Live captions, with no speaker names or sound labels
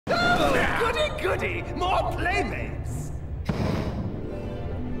Goody goody! More playmates!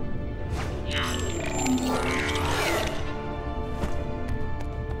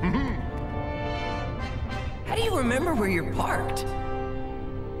 How do you remember where you're parked?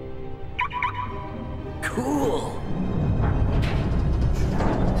 Cool.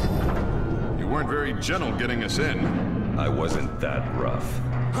 You weren't very gentle getting us in. I wasn't that rough.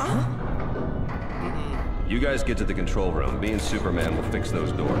 Huh? You guys get to the control room. Me and Superman will fix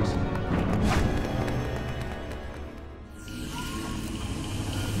those doors.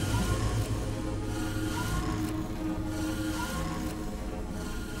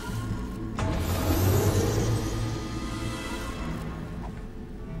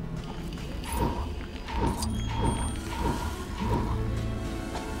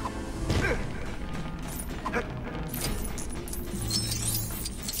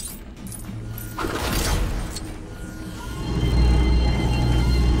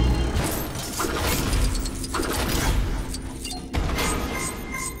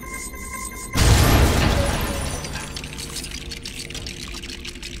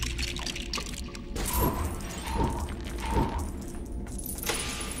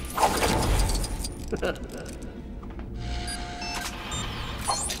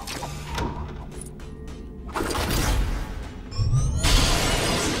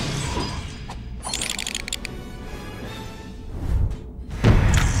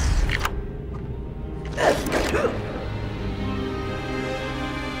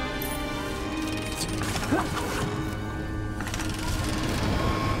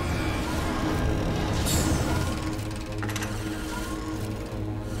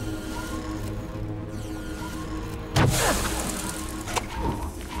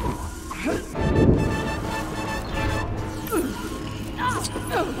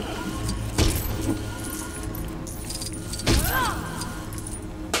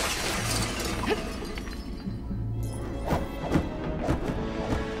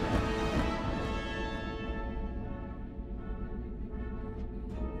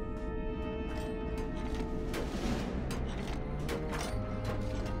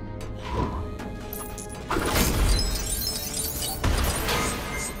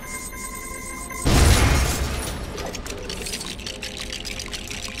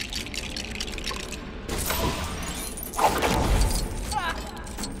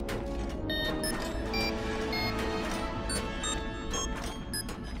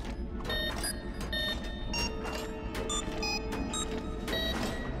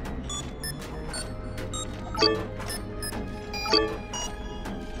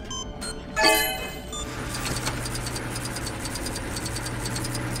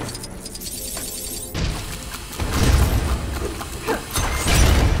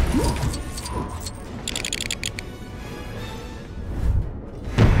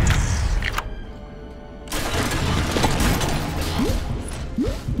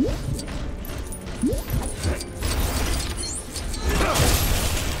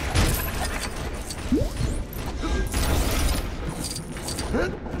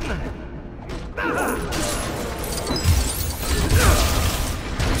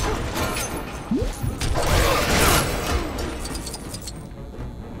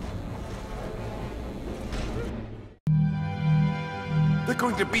 They're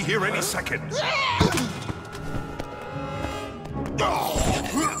going to be here any second.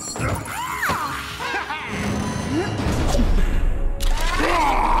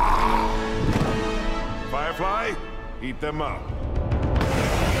 Firefly, eat them up.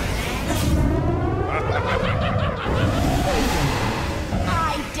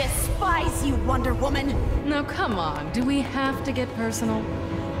 I despise you, Wonder Woman! Now come on, do we have to get personal?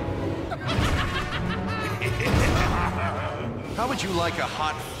 How would you like a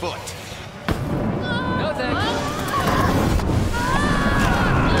hot foot? No thanks.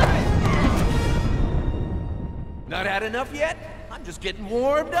 Not had enough yet? I'm just getting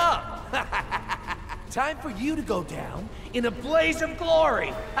warmed up. Time for you to go down in a blaze of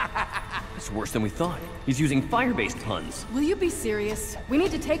glory. It's worse than we thought. He's using fire-based puns. Will you be serious? We need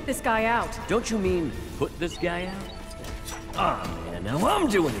to take this guy out. Don't you mean put this guy out? Ah, man, now I'm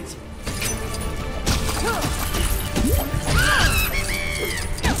doing it.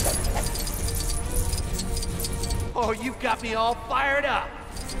 Oh, you've got me all fired up.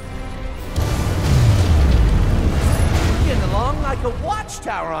 Getting along like a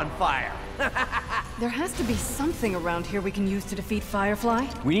watchtower on fire. There has to be something around here we can use to defeat Firefly.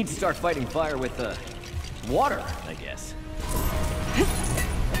 We need to start fighting fire with, water, I guess.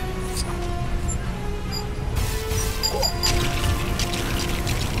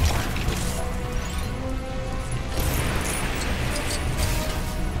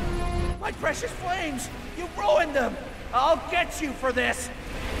 My precious flames! You ruined them! I'll get you for this!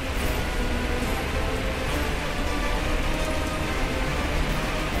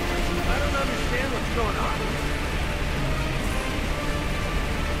 I don't understand what's going on.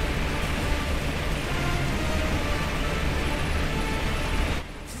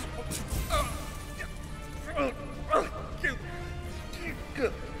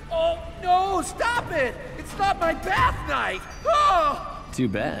 Oh, no! Stop it! It's not my bath night! Oh! Too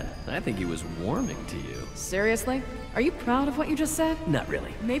bad. I think he was warming to you. Seriously? Are you proud of what you just said? Not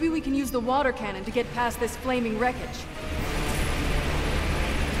really. Maybe we can use the water cannon to get past this flaming wreckage.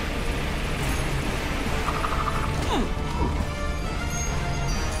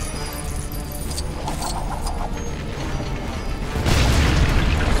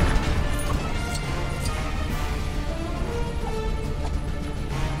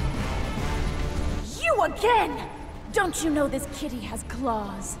 You again! Don't you know this kitty has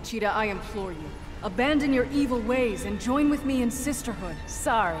claws? Cheetah, I implore you. Abandon your evil ways and join with me in sisterhood.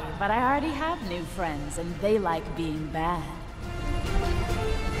 Sorry, but I already have new friends, and they like being bad.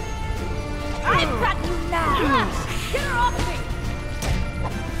 I've got you now! Get her off me!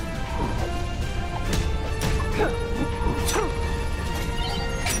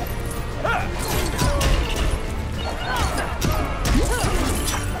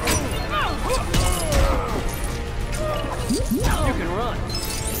 You can run.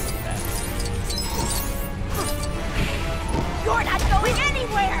 You're not going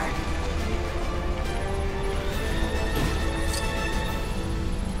anywhere!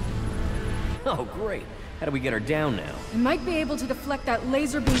 Oh, great. How do we get her down now? I might be able to deflect that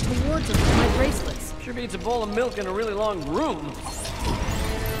laser beam towards her with my bracelets. Sure beats a bowl of milk in a really long room.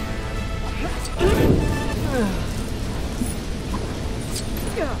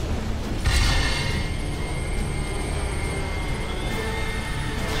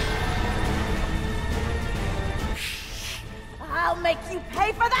 I'll make you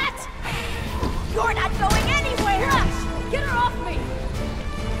pay for that! You're not going anywhere! Get her off me!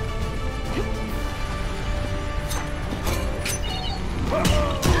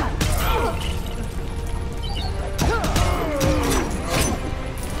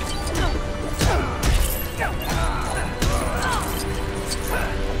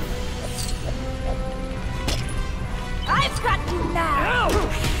 I've got you now! Ow!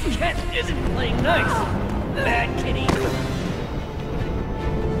 Cat isn't playing nice. Bad kitty.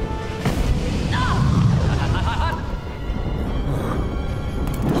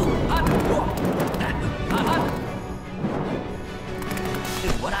 This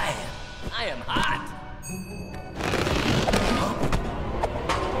is what I am. I am hot.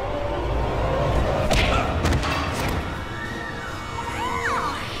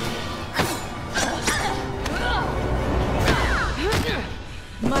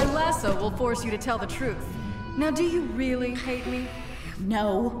 My lasso will force you to tell the truth. Now, do you really hate me?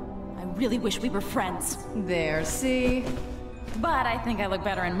 No, I really wish we were friends. There, see? But I think I look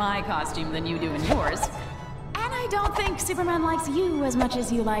better in my costume than you do in yours. And I don't think Superman likes you as much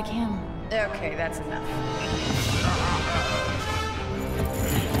as you like him. Okay, that's enough.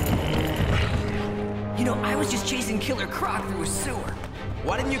 You know, I was just chasing Killer Croc through a sewer.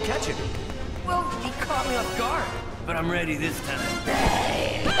 Why didn't you catch him? Well, he caught me off guard. But I'm ready this time.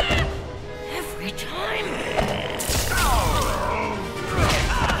 Every time.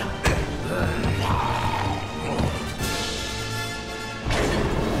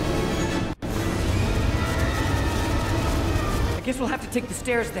 I guess we'll have to take the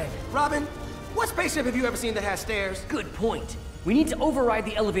stairs then. Robin, what spaceship have you ever seen that has stairs? Good point. We need to override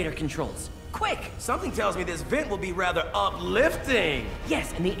the elevator controls. Quick! Something tells me this vent will be rather uplifting.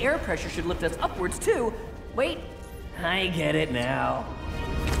 Yes, and the air pressure should lift us upwards too. Wait, I get it now.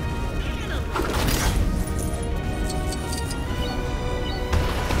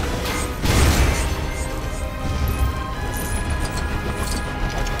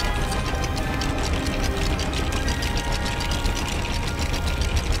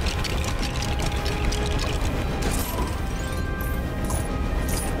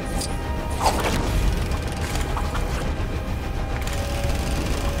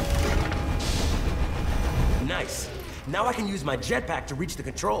 Nice. Now I can use my jetpack to reach the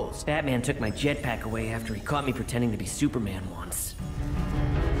controls. Batman took my jetpack away after he caught me pretending to be Superman once.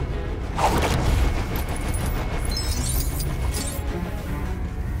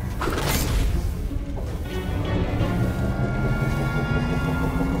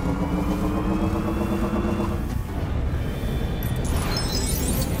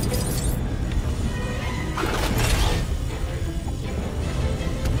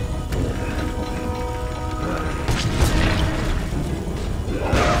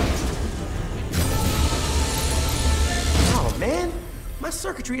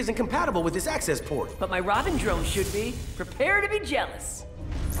 circuitry isn't compatible with this access port. But my Robin drone should be. Prepare to be jealous.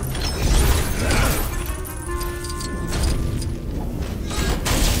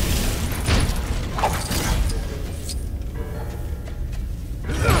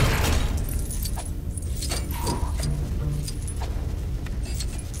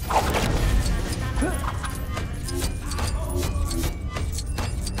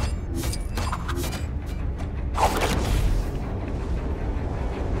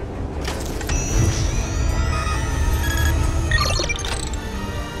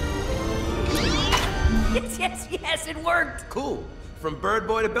 Yes, it worked! Cool. From bird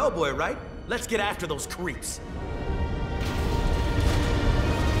boy to bellboy, right? Let's get after those creeps.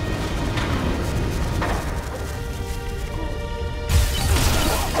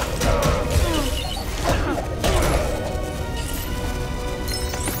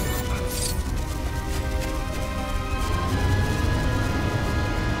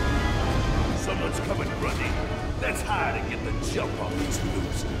 Someone's coming running. Let's hide and get the jump on these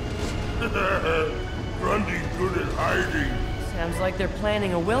losers. Grundy good at hiding. Sounds like they're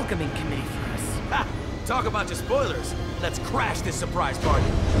planning a welcoming committee for us. Ha! Talk about your spoilers. Let's crash this surprise party.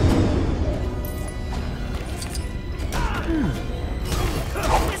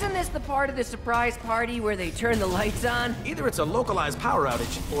 Isn't this the part of the surprise party where they turn the lights on? Either it's a localized power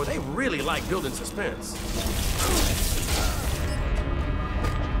outage, or they really like building suspense.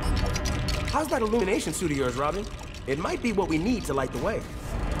 How's that illumination suit of yours, Robin? It might be what we need to light the way.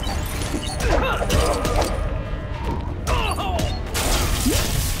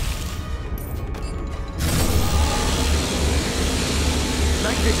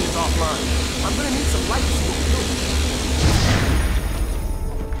 Night vision is offline. I'm gonna need some light to see what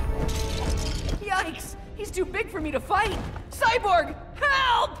we're doing. Yikes! He's too big for me to fight! Cyborg!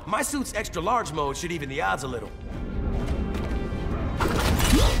 Help! My suit's extra large mode should even the odds a little.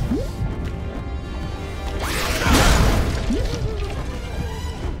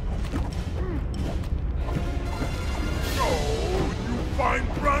 Find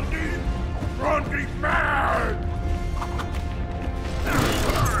Grundy? Grundy's mad!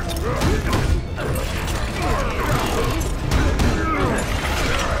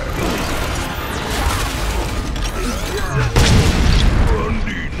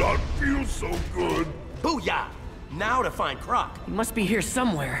 Grundy not feel so good. Booyah! Now to find Croc. He must be here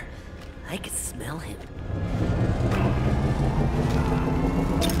somewhere. I can smell him.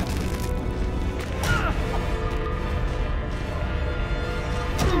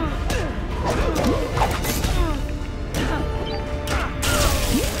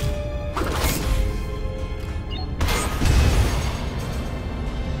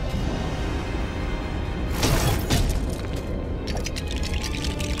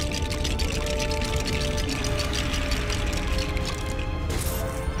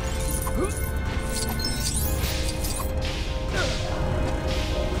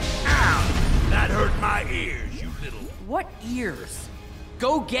 What ears?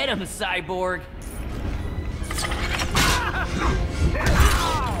 Go get him, Cyborg!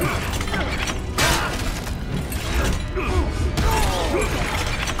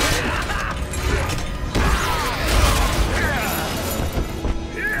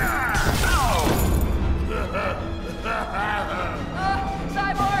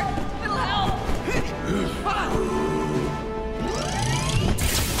 Cyborg! It'll help!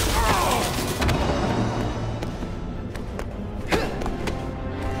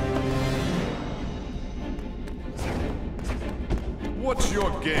 What's your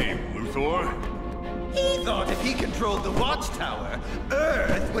game, Luthor? He thought if he controlled the watchtower,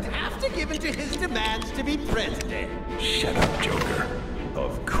 Earth would have to give in to his demands to be president. Shut up, Joker.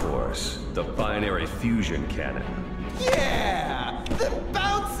 Of course. The binary fusion cannon. Yeah! The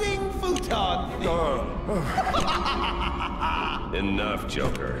bouncing futon thing. Enough,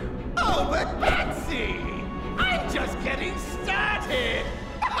 Joker. Oh, but Betsy! I'm just getting started!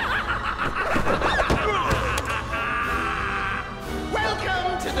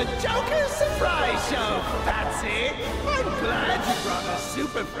 Welcome to the Joker Surprise Show, Patsy! I'm glad you brought a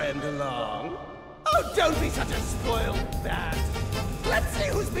super friend along. Oh, don't be such a spoiled bat. Let's see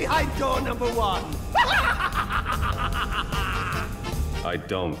who's behind door number 1. I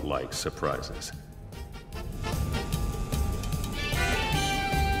don't like surprises.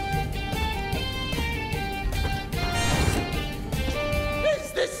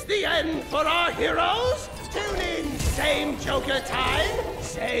 Is this the end for our heroes? Tune in, same Joker time,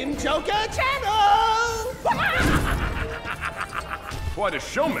 same Joker channel! Quite a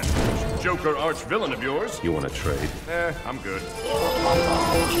showman. Joker arch-villain of yours. You want to trade? I'm good.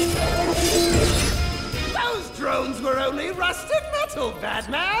 Those drones were only rusted metal! little,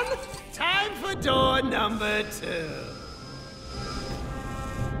 Batman. Time for door number 2.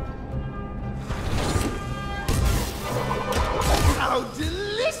 How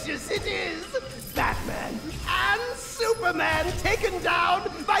delicious it is! Batman and Superman taken down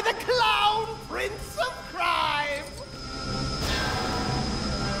by the Clown Prince of Crime!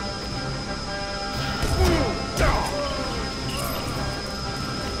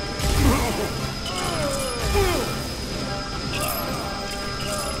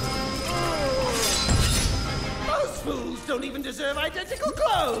 Those fools don't even deserve identical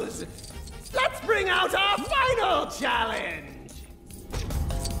clothes! Let's bring out our final challenge!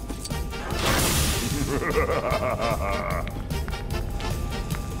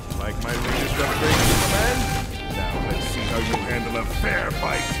 Like my latest upgrade, Superman? Now let's see how you handle a fair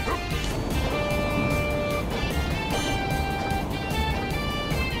fight.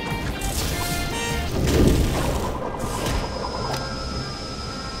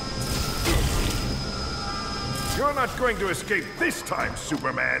 You're not going to escape this time,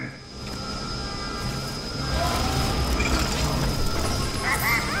 Superman!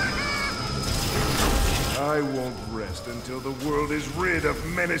 I won't rest until the world is rid of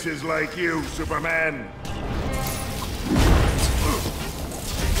menaces like you, Superman!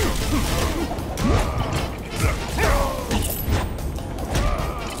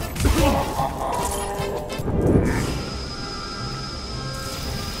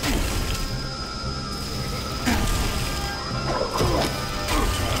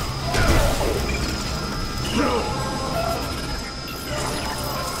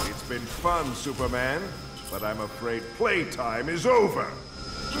 It's been fun, Superman. But I'm afraid playtime is over.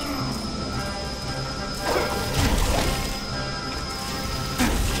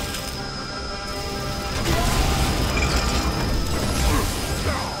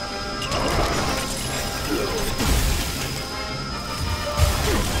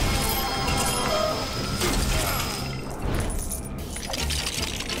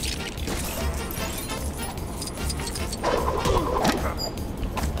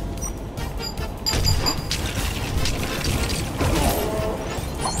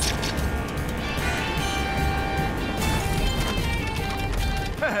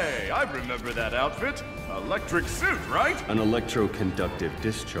 I remember that outfit. Electric suit, right? An electroconductive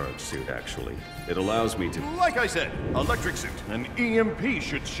discharge suit, actually. It allows me to... Like I said, electric suit. An EMP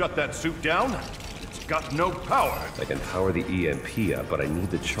should shut that suit down. It's got no power. I can power the EMP up, but I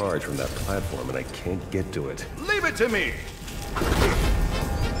need the charge from that platform, and I can't get to it. Leave it to me!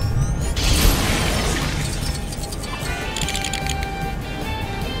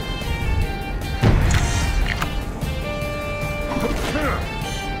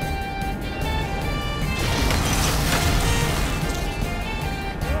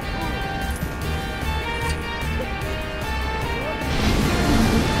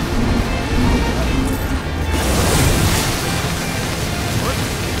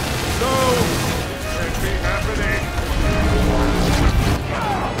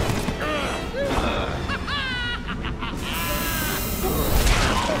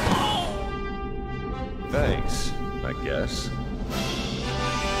 Thanks, I guess.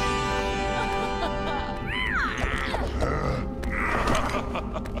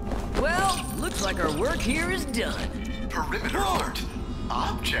 Well, looks like our work here is done. Perimeter alert.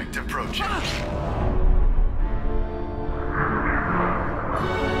 Object approaching.